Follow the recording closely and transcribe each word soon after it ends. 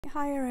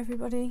Hiya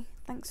everybody,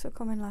 thanks for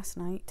coming last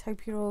night.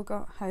 Hope you all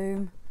got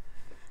home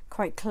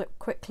quite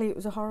quickly. It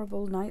was a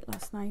horrible night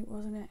last night,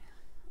 wasn't it?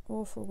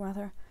 Awful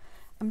weather.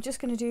 I'm just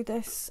going to do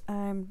this,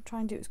 try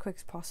and do it as quick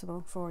as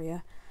possible for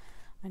you.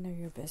 I know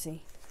you're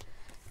busy.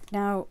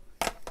 Now,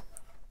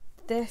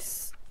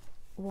 this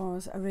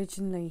was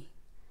originally,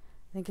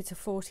 I think it's a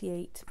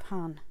 48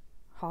 pan,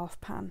 half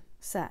pan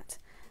set,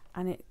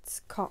 and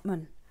it's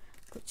Cotman,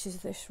 which is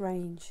this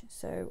range.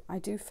 So I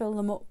do fill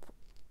them up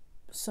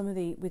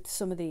with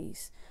some of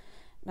these.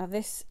 Now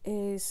this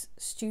is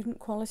student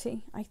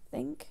quality, I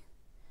think.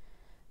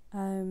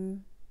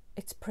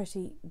 It's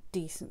pretty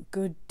decent,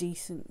 good,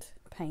 decent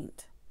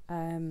paint.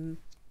 Not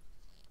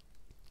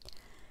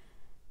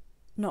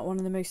one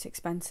of the most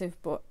expensive,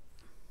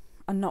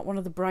 and not one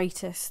of the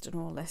brightest and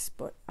all this,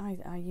 but I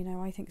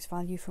think it's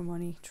value for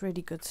money. It's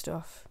really good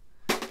stuff,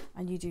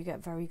 and you do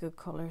get very good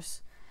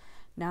colours.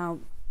 Now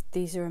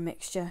these are a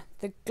mixture.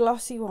 The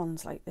glossy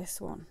ones like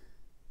this one,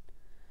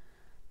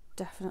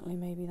 definitely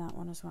maybe that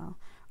one as well,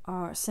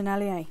 are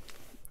Sennelier,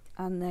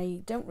 and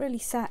they don't really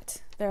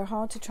set. They're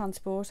hard to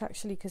transport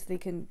actually, because they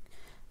can,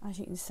 as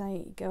you can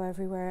see, go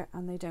everywhere,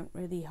 and they don't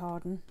really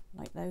harden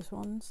like those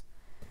ones.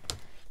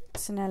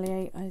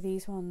 Sennelier are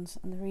these ones,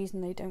 and the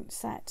reason they don't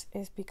set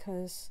is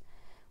because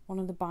one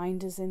of the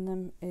binders in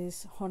them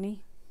is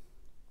honey,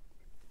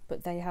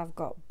 but they have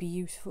got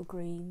beautiful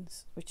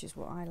greens, which is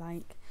what I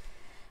like.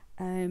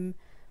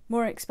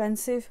 More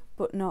expensive,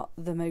 but not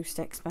the most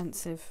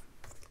expensive.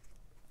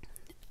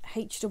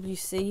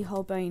 HWC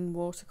Holbein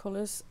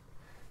watercolours,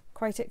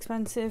 quite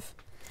expensive,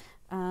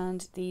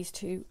 and these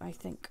two I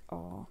think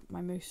are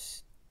my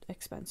most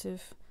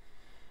expensive.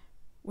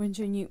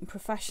 Winsor & Newton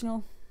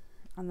Professional,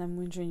 and then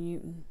Winsor &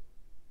 Newton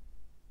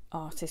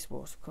Artist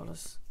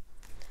watercolours.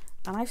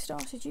 And I've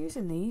started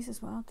using these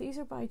as well. These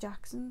are by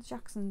Jackson's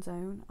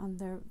Own, and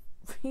they're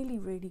really,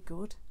 really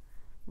good.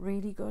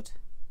 Really good.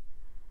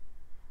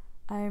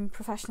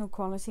 Professional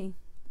quality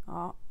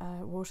art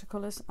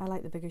watercolours. I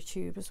like the bigger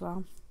tube as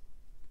well.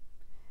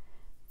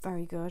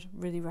 Very good,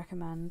 really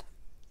recommend.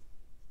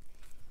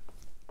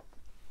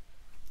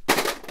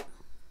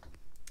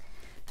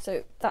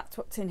 So that's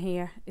what's in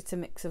here. It's a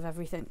mix of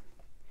everything.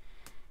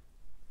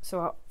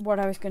 So what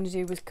I was going to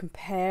do was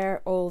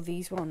compare all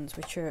these ones,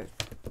 which are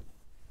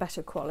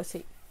better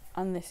quality,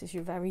 and this is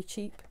your very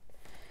cheap.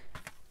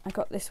 I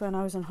got this when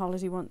I was on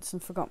holiday once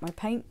and forgot my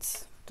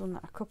paints. Done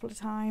that a couple of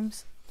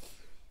times,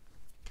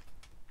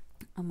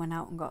 and went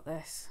out and got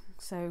this.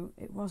 So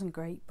it wasn't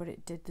great, but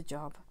it did the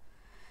job.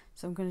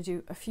 So I'm going to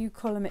do a few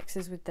colour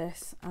mixes with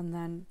this and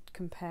then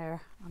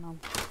compare, and I'll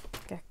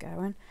get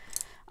going.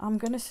 I'm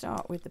going to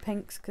start with the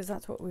pinks, because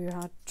that's what we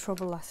had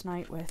trouble last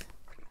night with.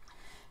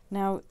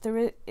 Now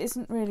there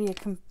isn't really a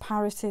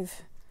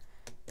comparative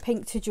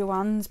pink to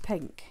Joanne's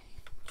pink.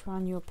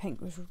 Joanne, your pink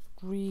was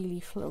really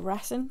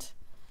fluorescent.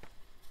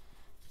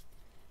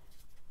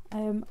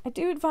 I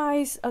do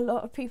advise, a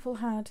lot of people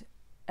had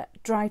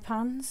dry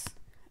pans,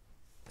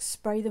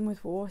 spray them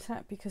with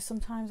water, because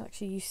sometimes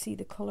actually you see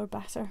the colour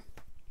better.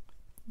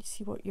 You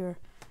see what your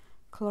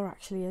colour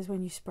actually is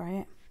when you spray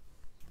it.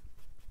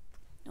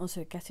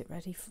 Also get it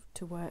ready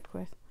to work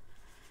with.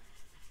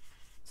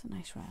 It's a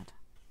nice red.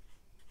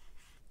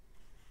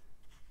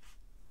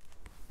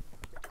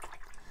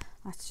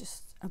 That's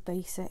just a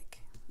basic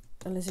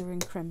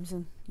alizarin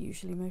crimson.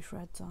 Usually most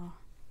reds are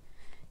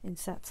in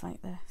sets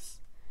like this.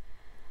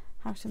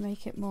 How to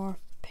make it more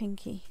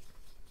pinky,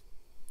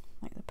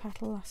 like the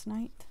petal last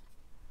night.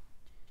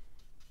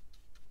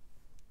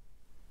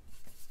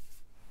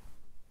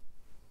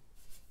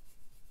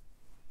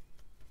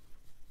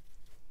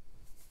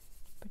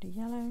 Bit of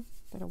yellow,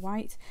 bit of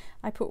white.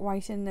 I put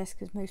white in this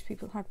because most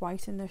people had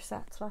white in their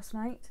sets last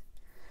night.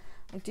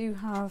 I do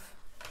have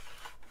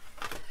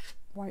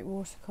white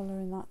watercolour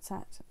in that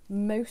set.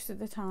 Most of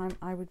the time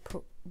I would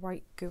put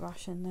white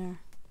gouache in there.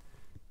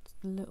 It's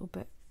a little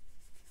bit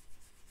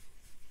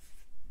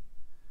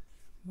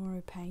more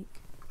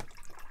opaque,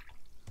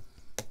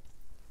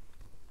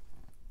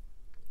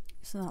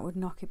 so that would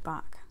knock it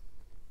back.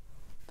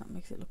 That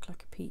makes it look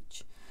like a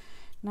peach.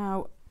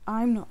 Now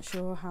I'm not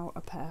sure how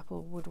a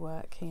purple would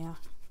work here,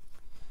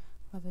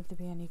 whether they'd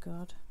be any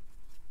good.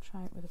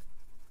 Try it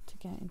to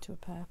get into a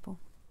purple.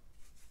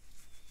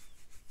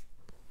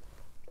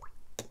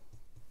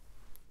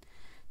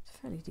 It's a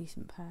fairly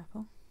decent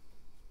purple.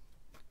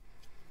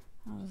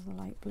 How does the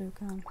light blue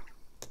go?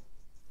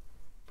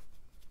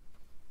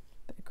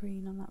 Bit of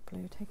green on that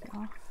blue, take it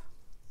off.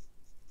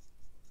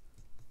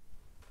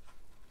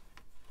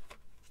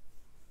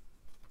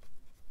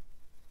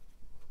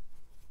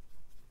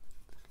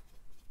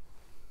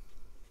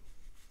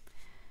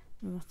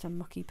 And that's a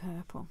mucky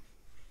purple.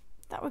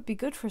 That would be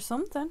good for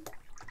something.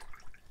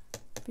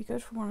 Be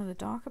good for one of the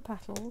darker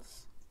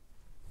petals.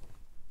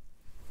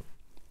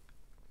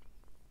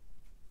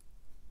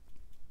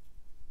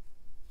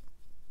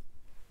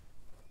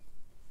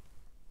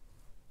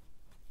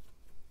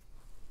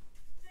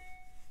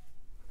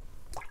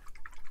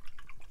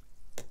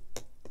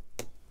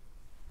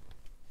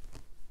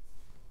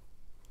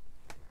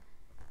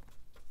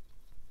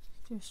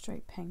 Do a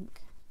straight pink.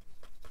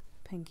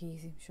 Pink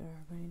easy, I'm sure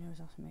everybody knows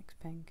how to mix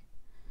pink.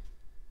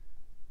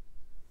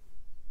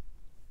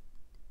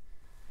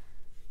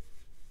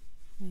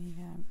 There you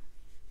go.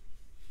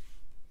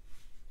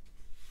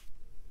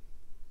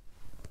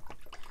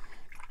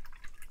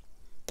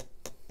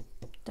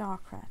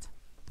 Dark red.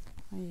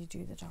 How do you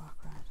do the dark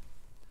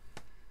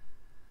red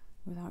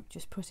without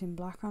just putting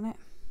black on it?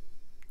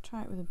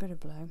 Try it with a bit of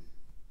blue.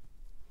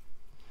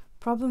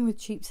 Problem with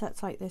cheap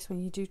sets like this,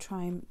 when you do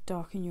try and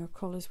darken your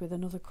colours with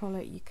another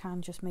colour, you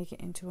can just make it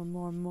into a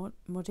more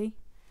muddy.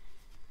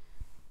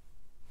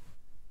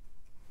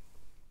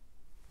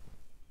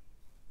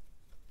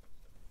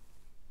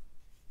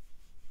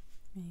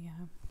 There you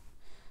go.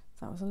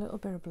 So that was a little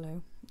bit of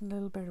blue, a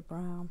little bit of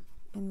brown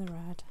in the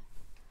red.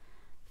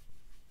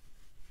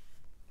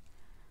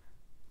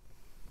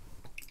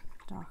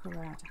 Darker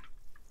red.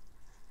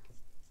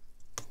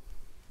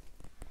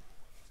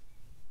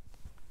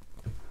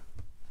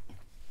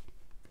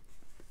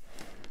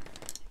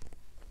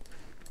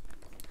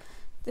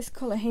 This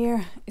colour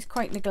here is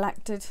quite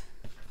neglected.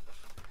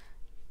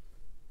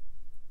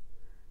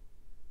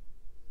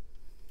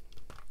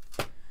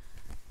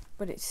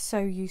 But it's so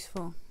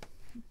useful.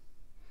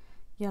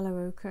 Yellow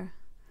ochre.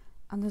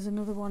 And there's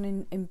another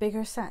one in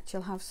bigger sets.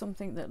 You'll have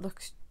something that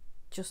looks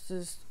just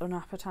as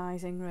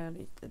unappetizing,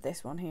 really.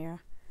 This one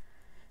here,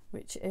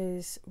 which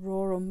is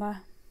raw umber.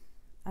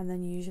 And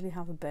then you usually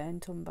have a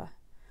burnt umber.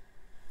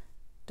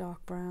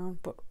 Dark brown.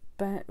 But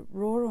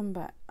raw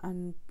umber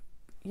and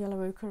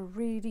yellow ochre are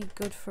really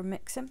good for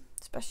mixing,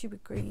 especially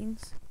with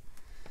greens.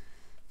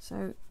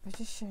 So I'll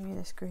just show you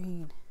this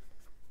green.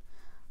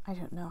 I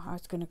don't know how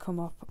it's going to come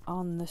up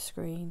on the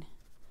screen,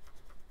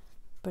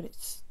 but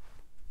it's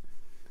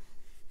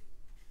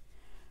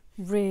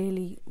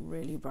really,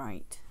 really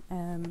bright.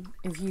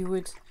 If you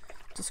would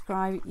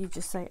describe it, you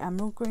just say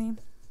emerald green.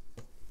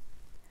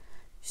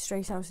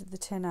 Straight out of the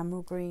tin,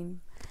 emerald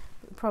green.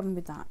 But the problem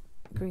with that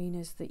green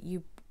is that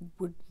you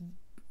would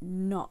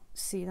not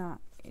see that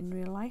in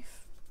real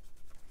life.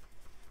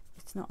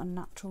 It's not a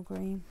natural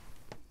green.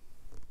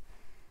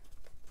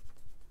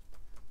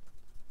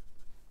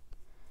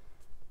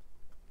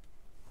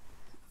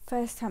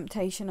 First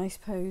temptation, I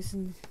suppose,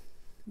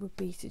 would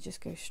be to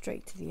just go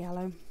straight to the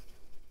yellow.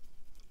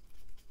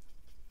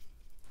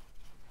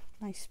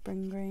 Nice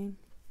spring green.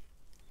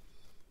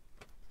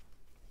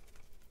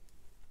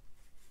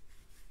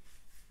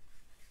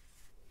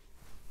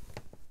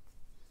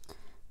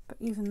 But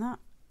even that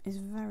is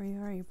very,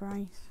 very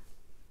bright.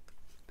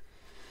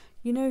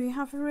 You know, if you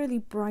have a really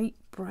bright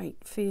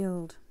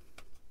field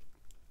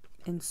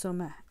in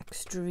summer,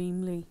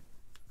 extremely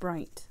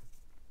bright,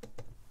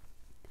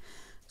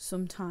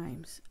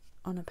 sometimes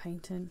on a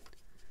painting,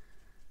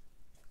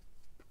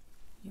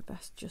 you're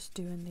best just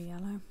doing the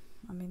yellow.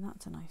 I mean,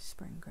 that's a nice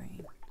spring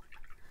green.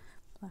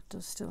 That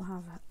does still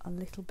have a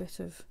little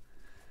bit of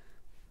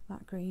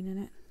that green in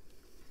it.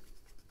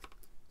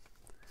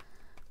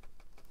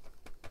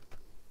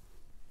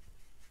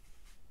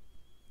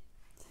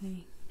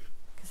 See?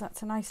 Because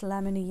that's a nice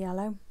lemony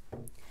yellow.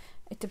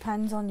 It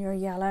depends on your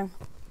yellow.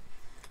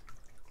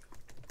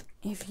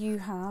 If you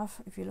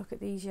look at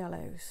these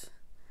yellows,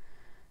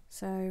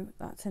 so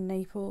that's a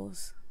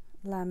Naples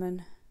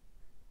lemon,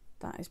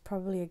 that is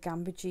probably a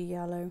Gamboge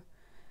yellow,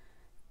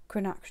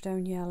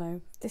 quinacridone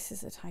yellow. This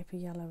is a type of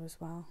yellow as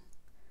well,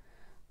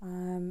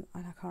 and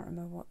I can't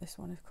remember what this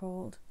one is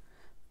called,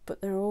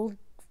 but they're all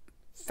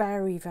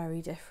very,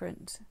 very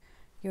different.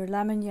 Your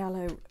lemon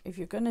yellow, if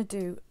you're going to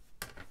do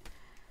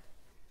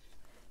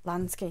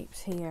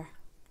landscapes here,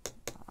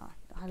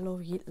 I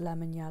love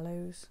lemon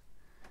yellows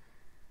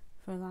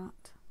for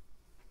that.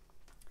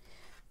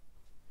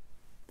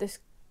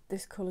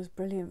 This colour is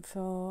brilliant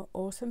for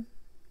autumn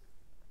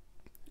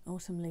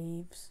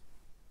leaves.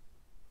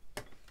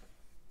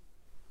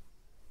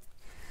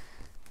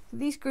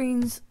 These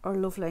greens are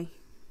lovely,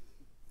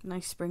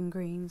 nice spring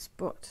greens,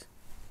 but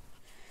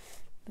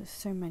there's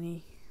so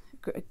many.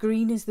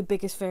 Green is the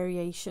biggest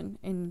variation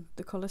in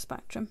the colour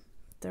spectrum.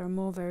 There are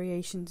more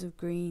variations of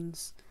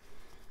greens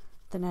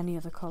than any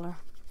other colour.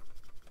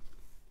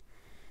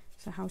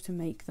 So how to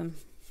make them.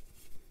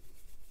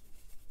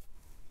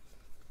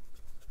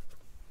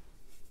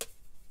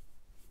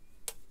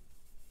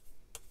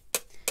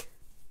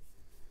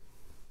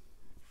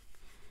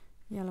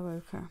 Yellow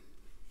ochre.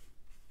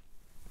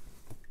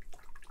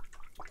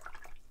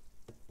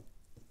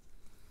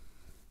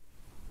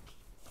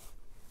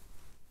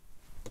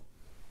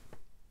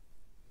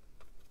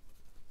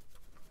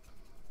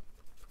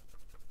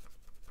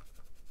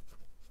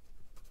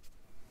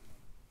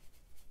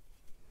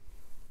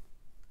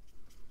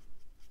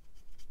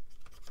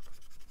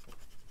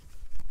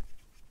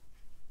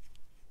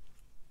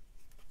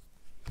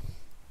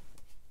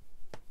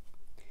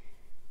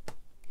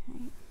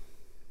 Okay,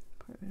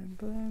 put it in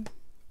blue.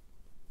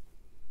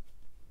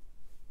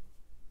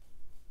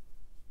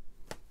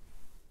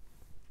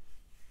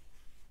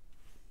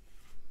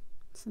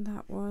 So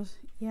that was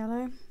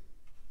yellow,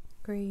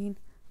 green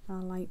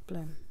and light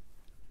blue.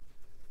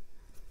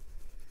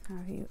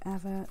 Have you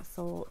ever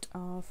thought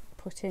of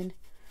putting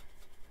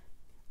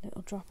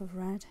Little drop of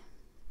red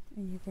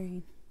in your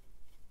green.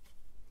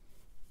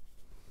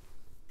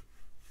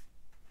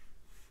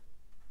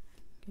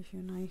 Gives you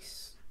a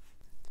nice...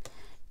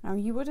 Now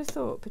you would have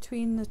thought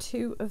between the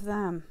two of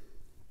them,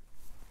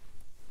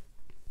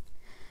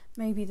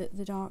 maybe that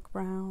the dark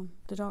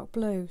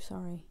blue,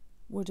 sorry,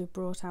 would have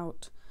brought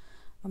out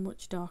a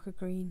much darker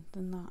green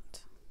than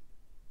that.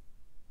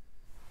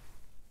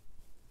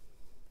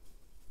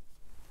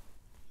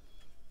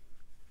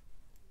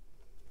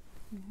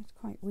 Yeah, it's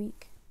quite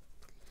weak.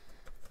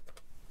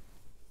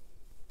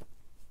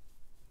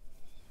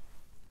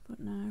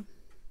 But now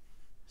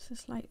it's a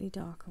slightly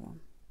darker one.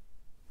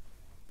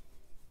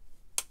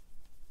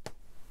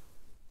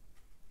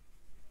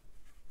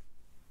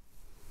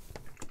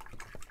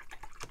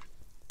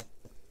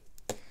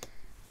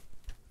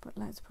 But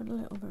let's put a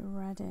little bit of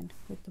red in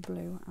with the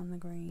blue and the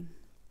green.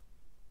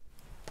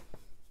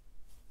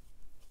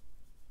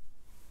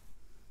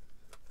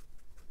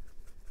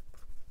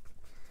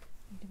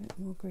 Need a bit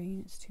more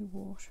green, it's too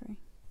watery.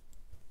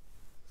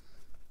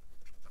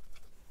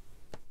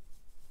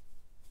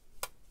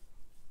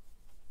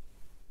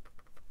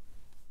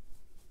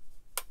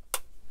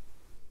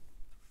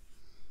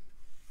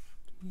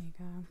 There you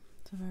go,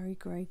 it's a very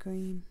grey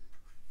green.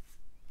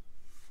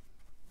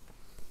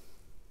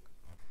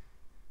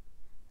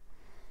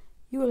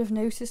 You will have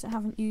noticed I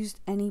haven't used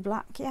any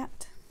black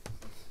yet.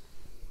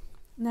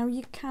 Now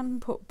you can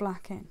put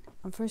black in,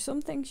 and for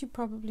some things you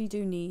probably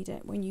do need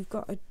it when you've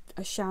got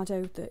a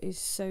shadow that is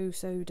so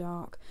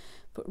dark,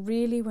 but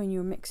really when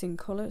you're mixing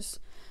colours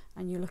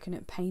and you're looking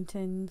at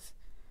paintings,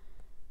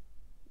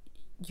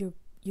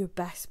 your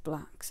best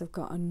blacks have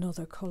got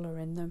another colour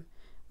in them.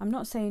 I'm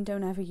not saying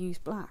don't ever use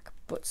black,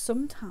 but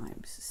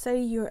sometimes,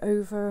 say you're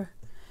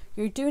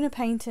doing a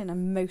painting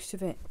and most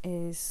of it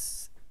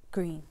is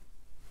green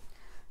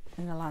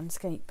in a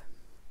landscape,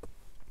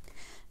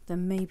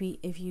 then maybe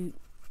if you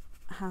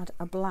had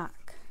a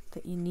black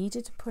that you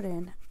needed to put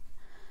in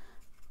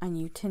and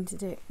you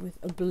tinted it with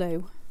a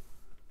blue,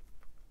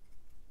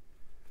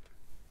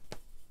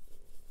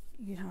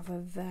 you'd have a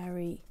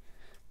very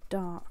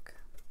dark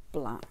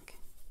black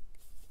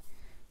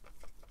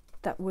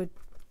that would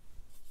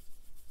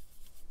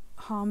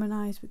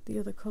harmonise with the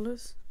other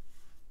colours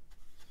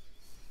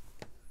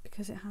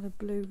because it had a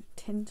blue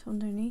tint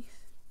underneath.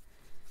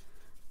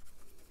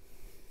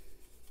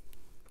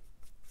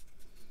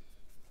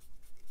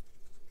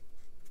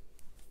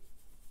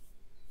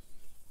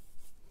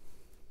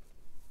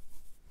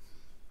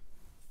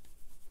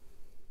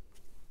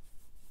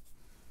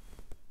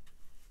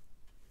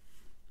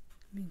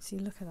 I mean, see,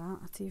 look at that,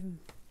 it's even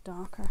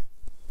darker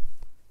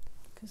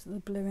because of the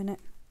blue in it.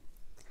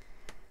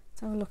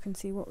 Let's have a look and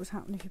see what would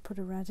happen if you put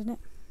a red in it.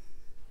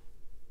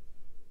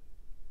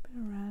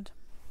 Bit of red.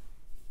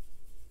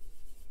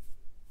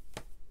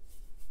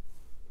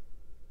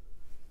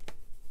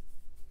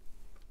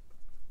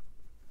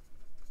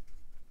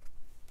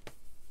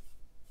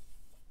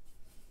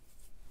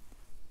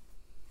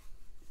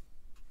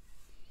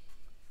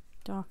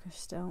 Darker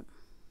still.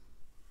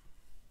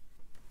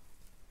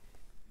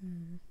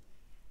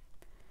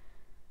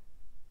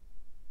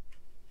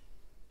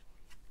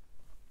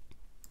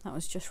 That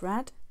was just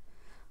red,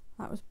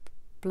 that was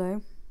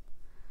blue,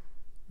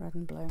 red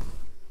and blue.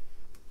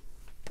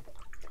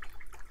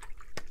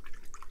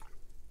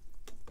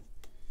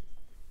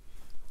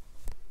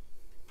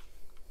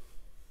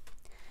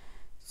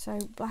 So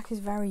black is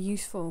very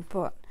useful,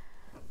 but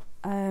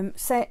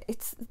say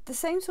it's the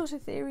same sort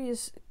of theory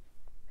as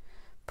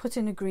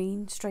putting a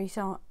green straight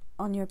out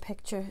on your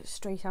picture,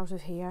 straight out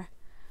of here.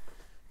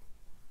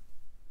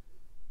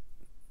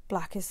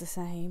 Black is the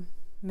same,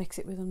 mix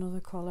it with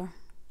another colour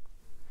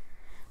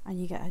and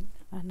you get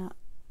a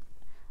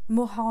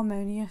more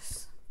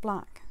harmonious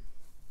black.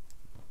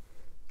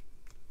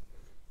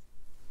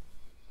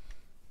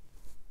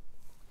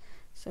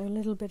 So a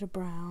little bit of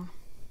brown.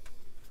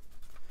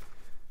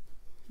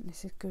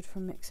 This is good for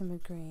mixing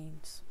with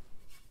greens.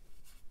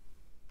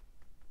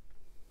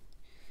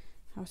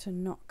 How to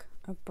knock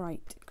a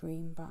bright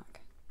green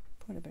back.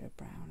 Put a bit of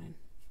brown in.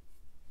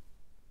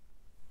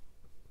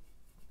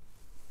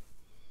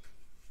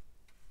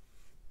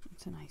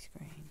 It's a nice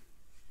green.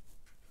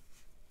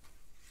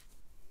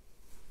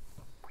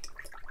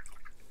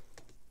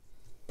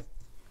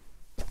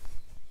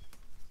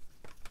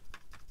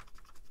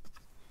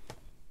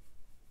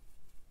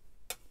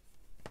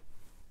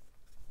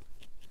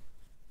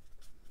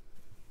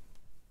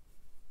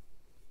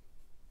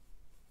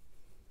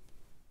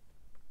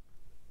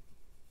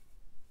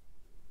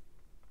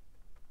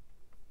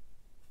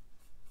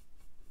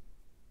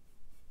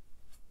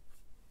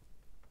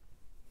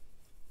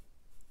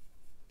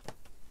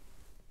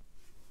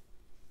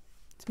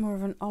 It's more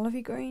of an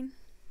olivey green.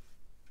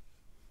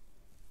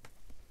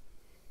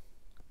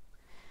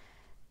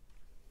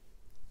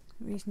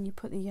 The reason you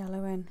put the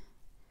yellow in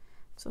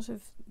sort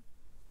of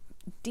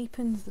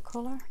deepens the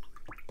colour.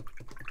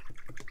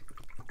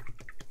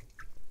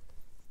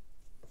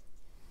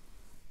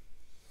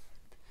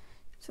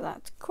 So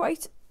that's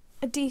quite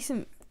a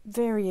decent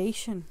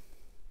variation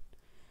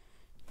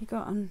you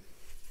got on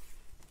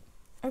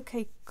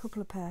okay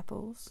couple of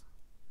purples,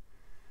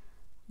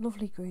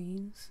 lovely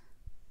greens,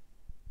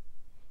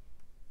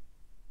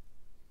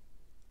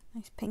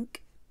 nice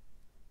pink,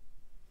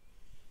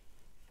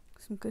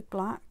 some good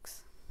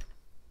blacks,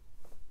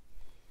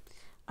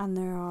 and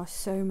there are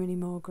so many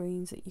more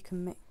greens that you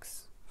can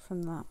mix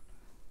from that.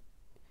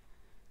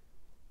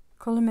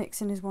 Colour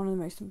mixing is one of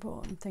the most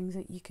important things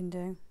that you can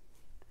do.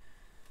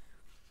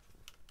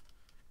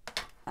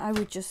 I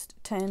would just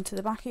turn to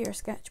the back of your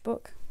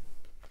sketchbook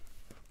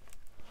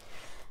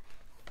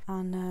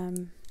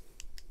and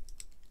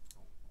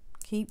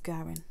keep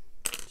going,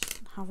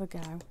 just have a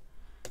go.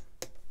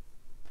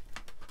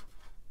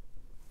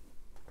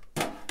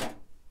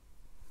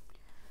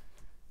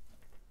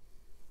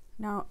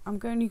 Now I'm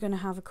only going to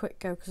have a quick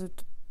go because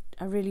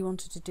I really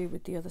wanted to do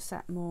with the other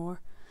set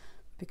more,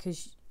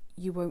 because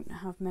you won't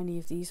have many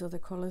of these other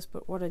colours,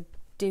 but what I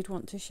did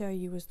want to show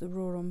you was the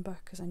raw umber,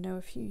 because I know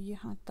a few of you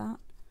had that,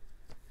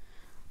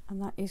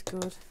 and that is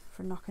good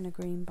for knocking a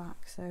green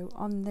back. So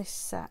on this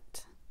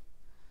set,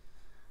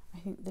 I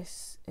think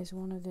this is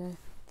one of the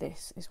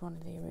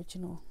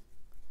original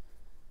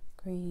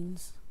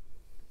greens.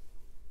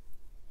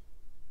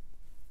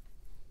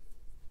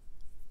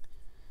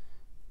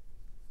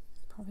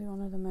 Probably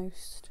one of the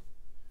most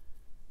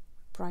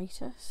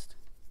brightest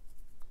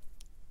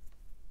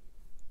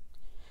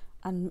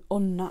and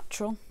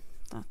unnatural.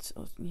 That's,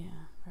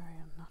 yeah, very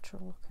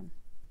unnatural looking.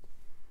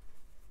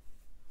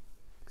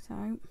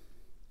 So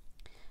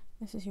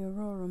this is your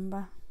raw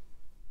umber.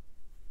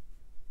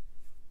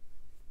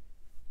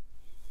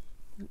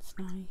 It's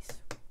nice.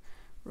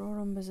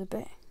 Raw umber's a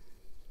bit,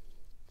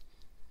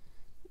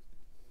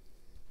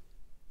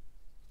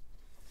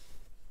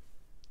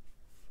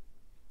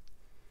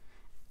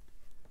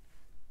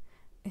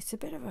 it's a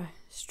bit of a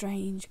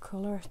strange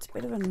colour. It's a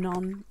bit of a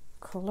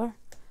non-colour,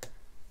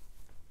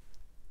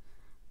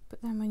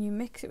 but then when you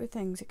mix it with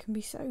things, it can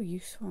be so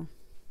useful.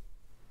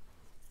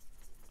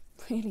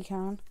 Really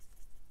can.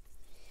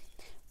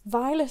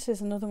 Violet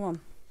is another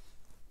one.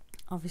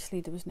 Obviously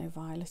there was no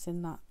violet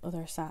in that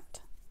other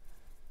set.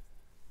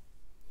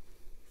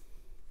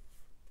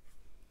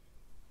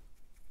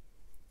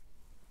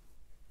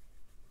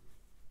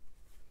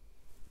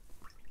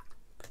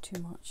 Put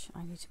too much.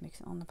 I need to mix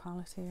it on the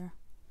palette here.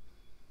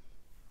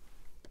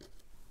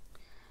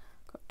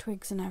 Got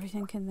twigs and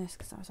everything in this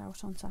because I was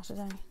out on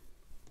Saturday.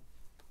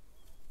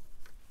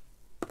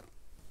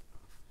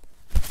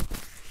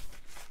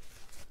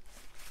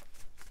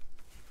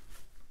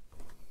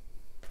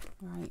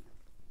 Right.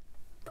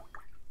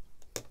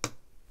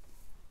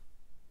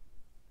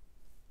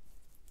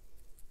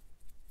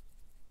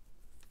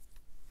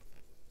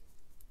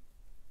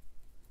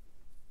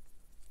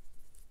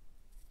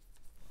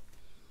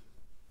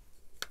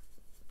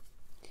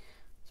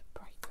 It's a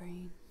bright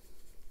green.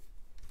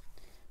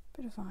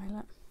 Bit of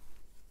violet.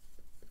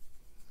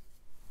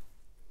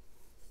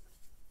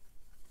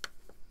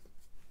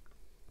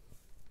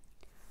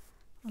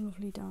 A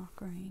lovely dark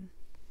green.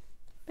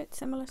 Bit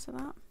similar to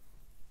that.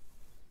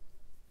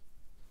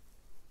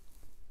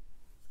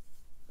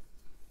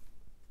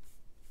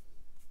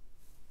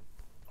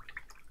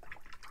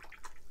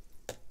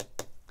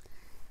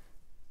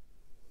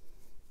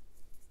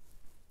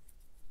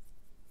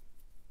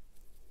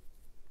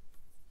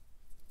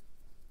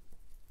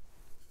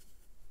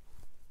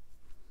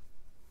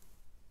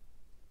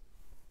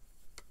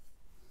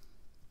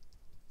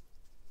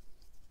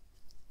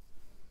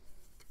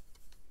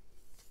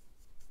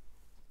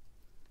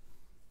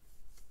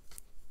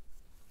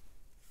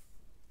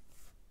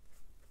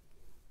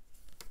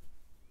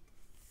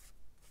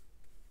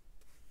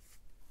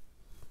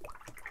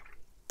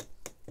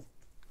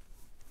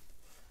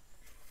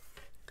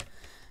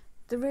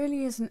 There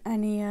really isn't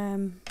any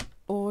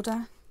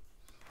order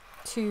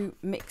to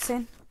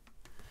mixing.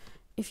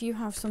 If you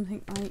have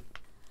something like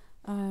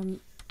a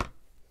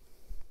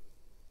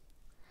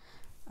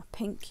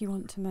pink you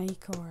want to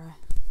make, or a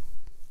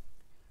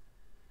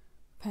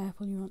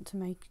purple you want to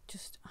make,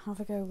 just have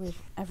a go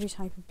with every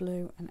type of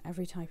blue and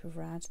every type of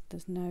red.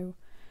 There's no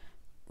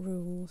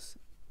rules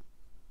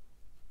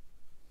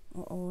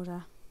or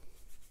order.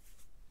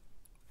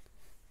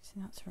 See,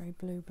 that's very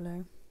blue.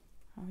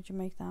 How would you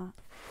make that?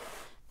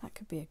 That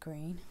could be a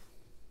green.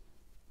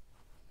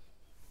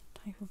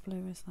 What type of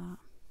blue is that?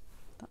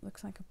 That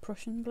looks like a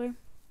Prussian blue.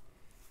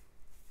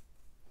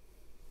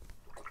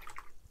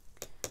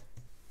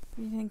 What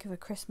do you think of a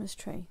Christmas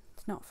tree?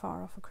 It's not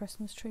far off a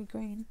Christmas tree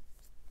green.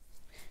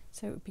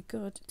 So it would be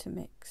good to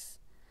mix.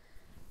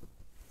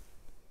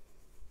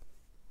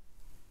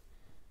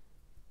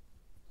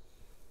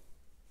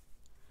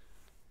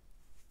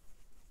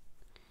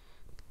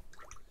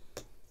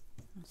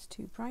 That's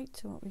too bright,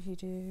 so what would you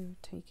do?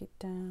 Take it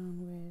down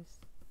with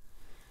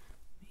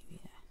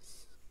maybe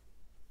this.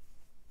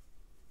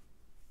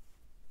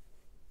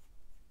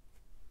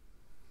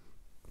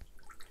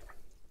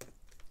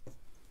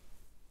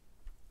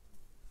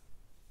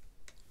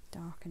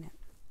 Darken it.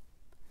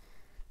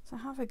 So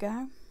have a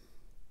go.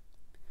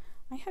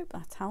 I hope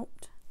that's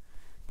helped.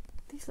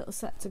 These little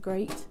sets are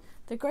great.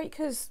 They're great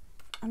because,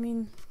 I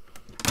mean,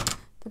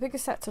 The bigger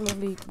sets are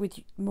lovely with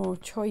more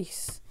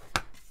choice,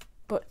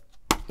 but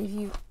if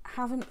you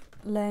haven't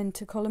learned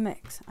to colour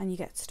mix and you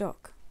get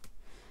stuck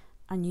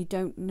and you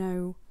don't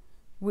know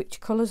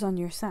which colours on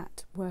your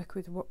set work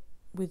with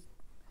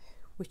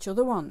which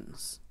other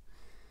ones,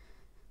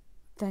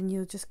 then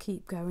you'll just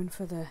keep going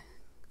for the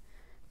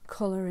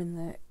colour in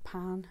the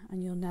pan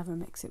and you'll never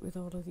mix it with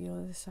all of the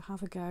others. So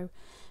have a go,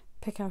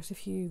 pick out a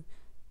few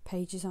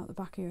pages out the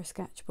back of your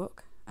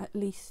sketchbook, at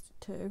least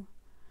 2,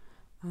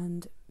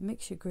 and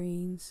mix your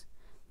greens,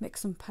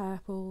 mix some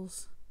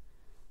purples,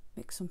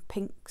 mix some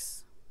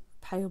pinks,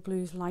 pale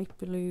blues, light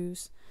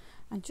blues,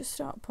 and just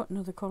start putting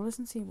other colours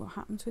and see what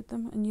happens with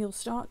them. And you'll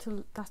start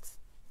to, that's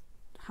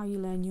how you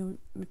learn your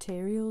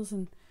materials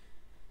and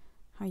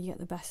how you get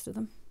the best of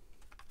them,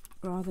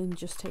 rather than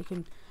just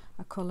taking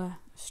a colour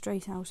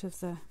straight out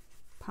of the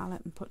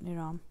palette and putting it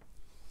on.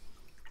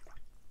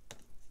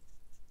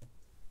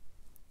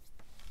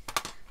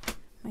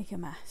 Make a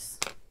mess,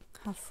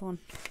 have fun.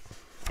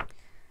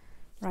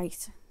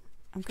 Right,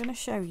 I'm going to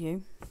show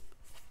you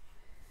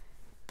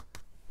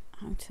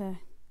how to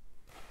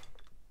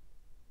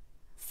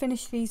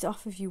finish these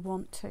off if you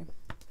want to.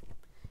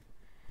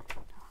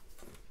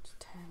 Just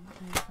turn that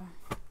over.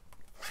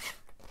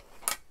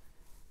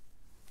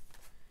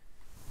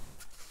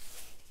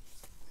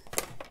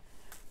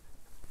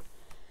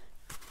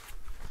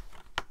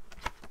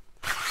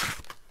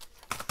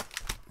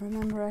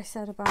 Remember I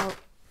said about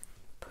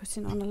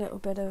putting on a little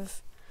bit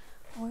of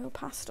oil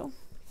pastel?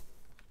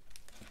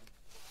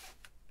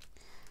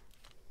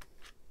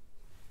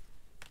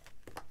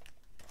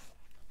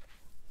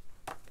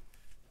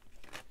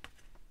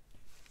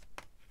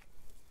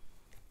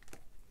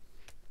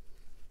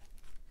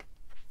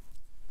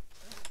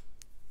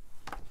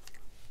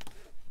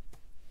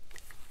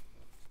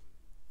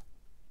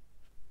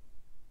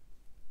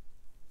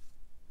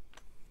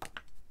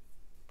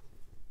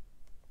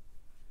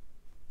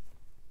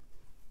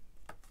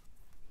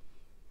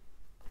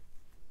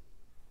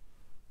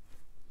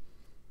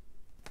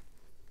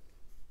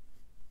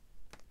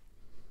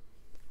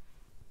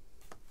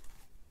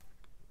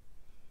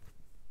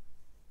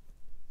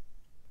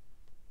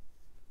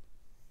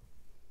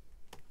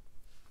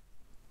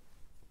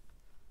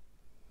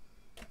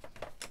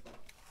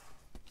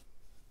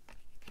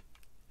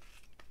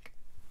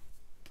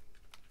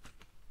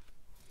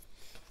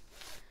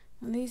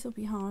 And these will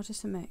be harder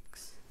to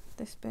mix.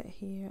 This bit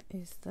here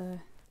is the,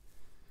 I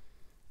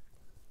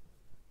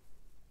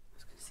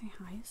was going to say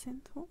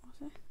hyacinth, what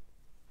was it?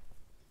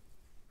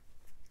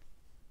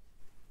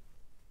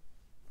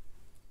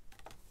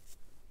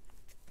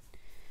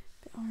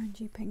 Bit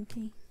orangey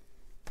pinky.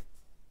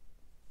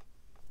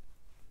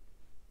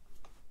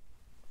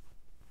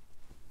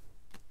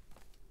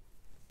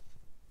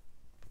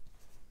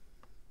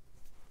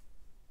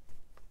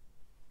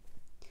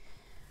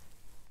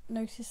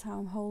 Notice how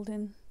I'm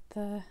holding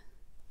the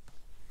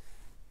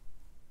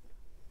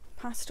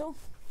pastel,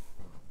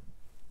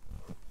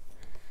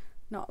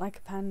 not like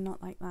a pen,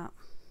 not like that.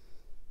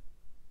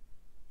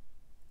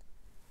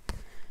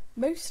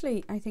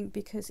 Mostly I think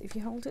because if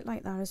you hold it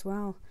like that as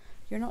well,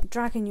 you're not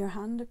dragging your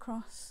hand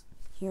across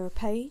your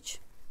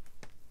page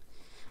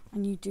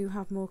and you do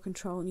have more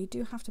control, and you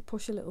do have to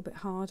push a little bit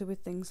harder with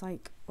things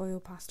like oil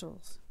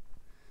pastels.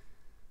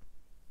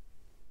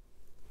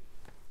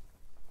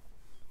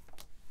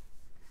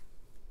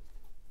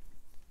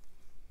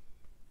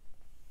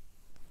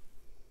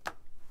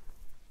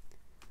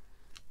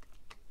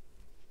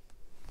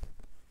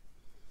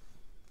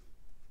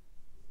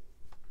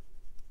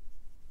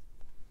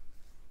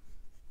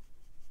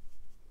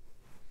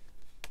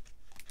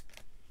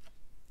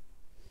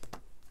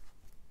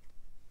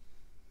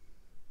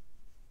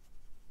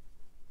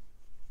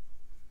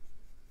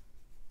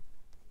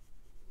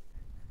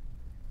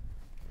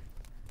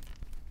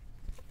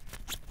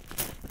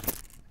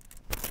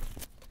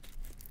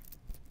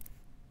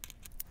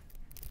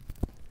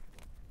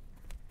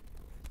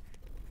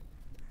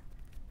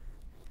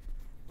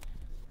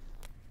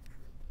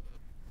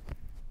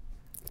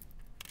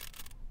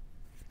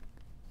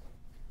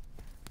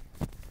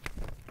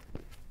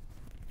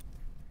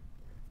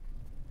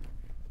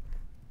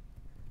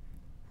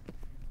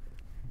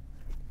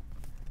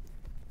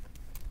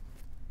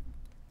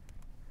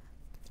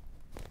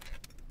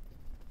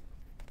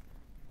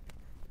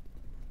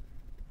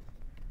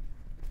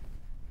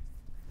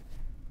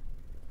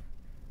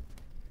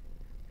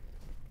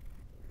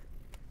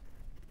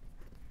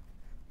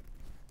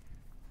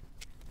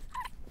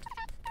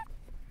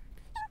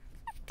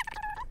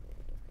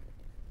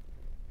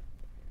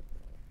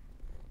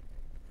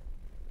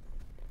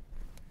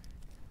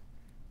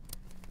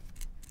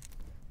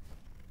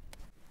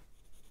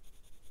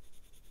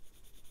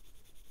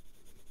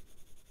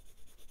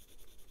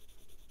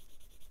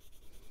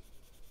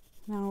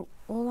 Now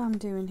all I'm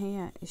doing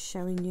here is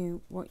showing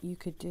you what you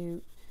could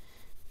do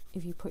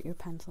if you put your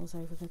pencils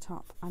over the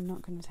top. I'm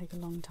not going to take a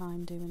long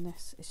time doing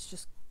this, it's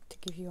just to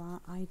give you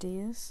our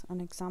ideas,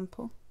 an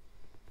example.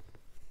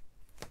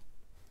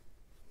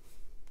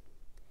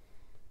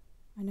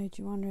 I know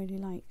Joanne really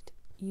liked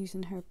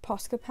using her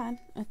Posca pen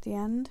at the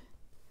end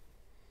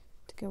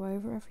to go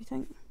over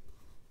everything.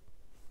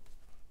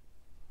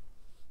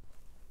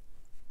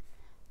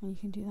 And you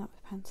can do that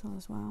with pencil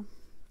as well.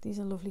 These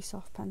are lovely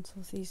soft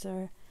pencils. These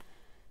are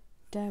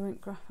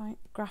Derwent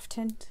Graph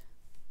Tint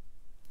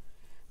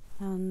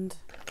and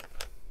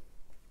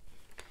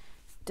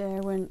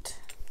Derwent.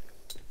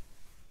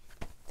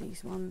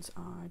 These ones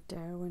are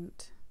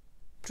Derwent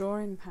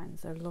drawing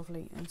pens. They're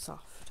lovely and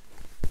soft.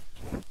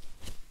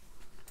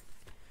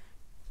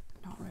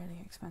 Not really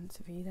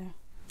expensive either.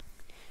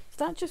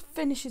 So that just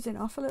finishes it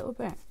off a little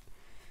bit.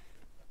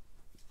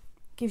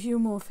 Gives you a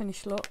more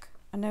finished look.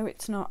 I know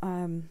it's not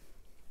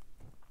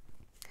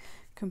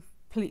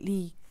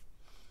completely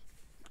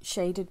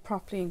shaded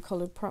properly and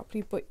coloured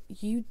properly, but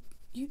you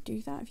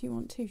do that if you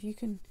want to. If you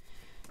can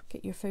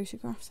get your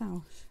photographs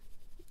out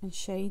and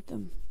shade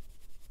them,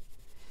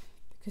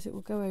 because it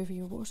will go over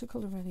your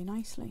watercolour really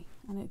nicely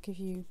and it'll give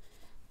you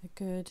a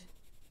good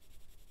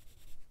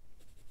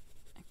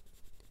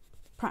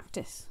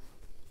practice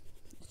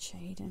at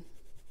shading.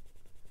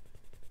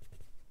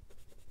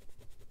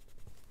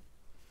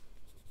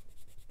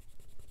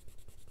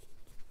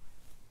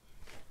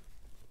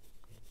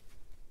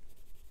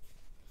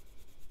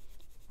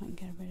 I can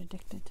get a bit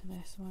addicted to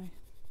this, so I'll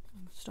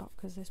stop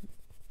because this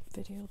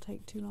video will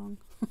take too long.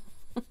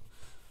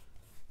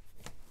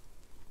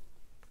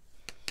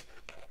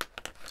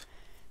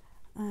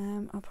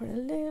 I'll put a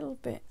little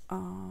bit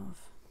of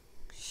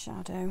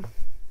shadow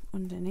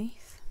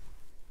underneath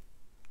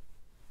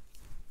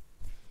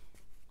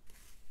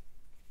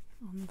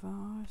on the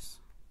vase.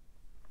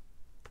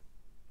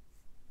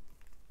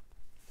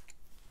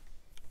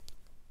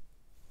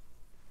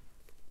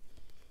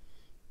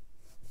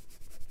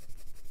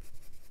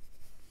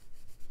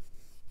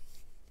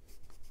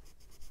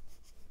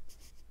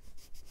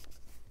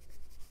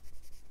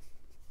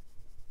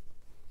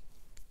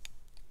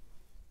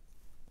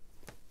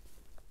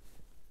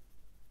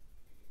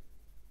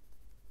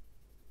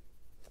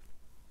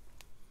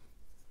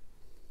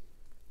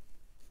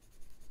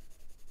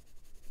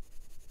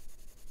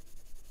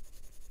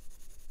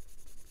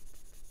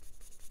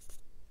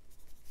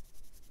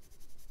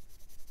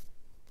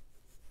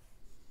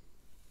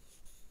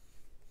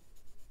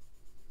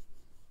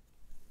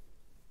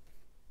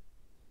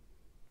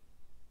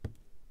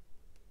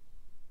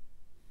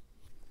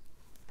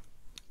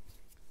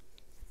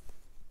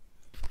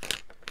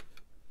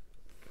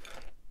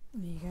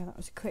 There you go, that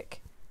was a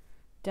quick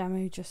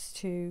demo just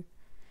to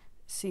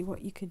see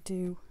what you could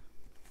do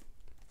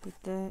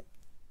with the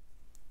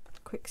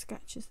quick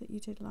sketches that you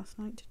did last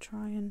night to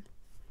try and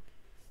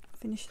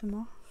finish them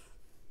off.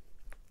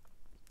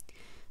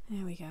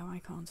 There we go, I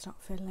can't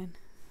stop fiddling.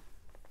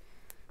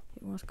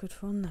 It was good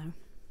fun though.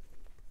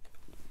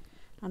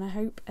 And I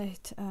hope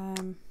it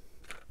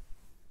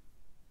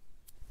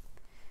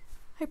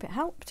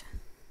helped.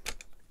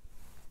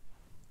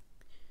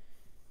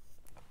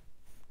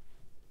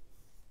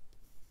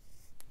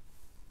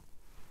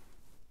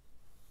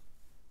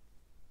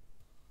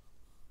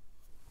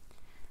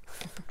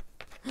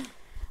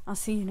 I'll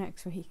see you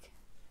next week.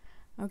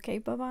 Okay,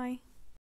 bye bye.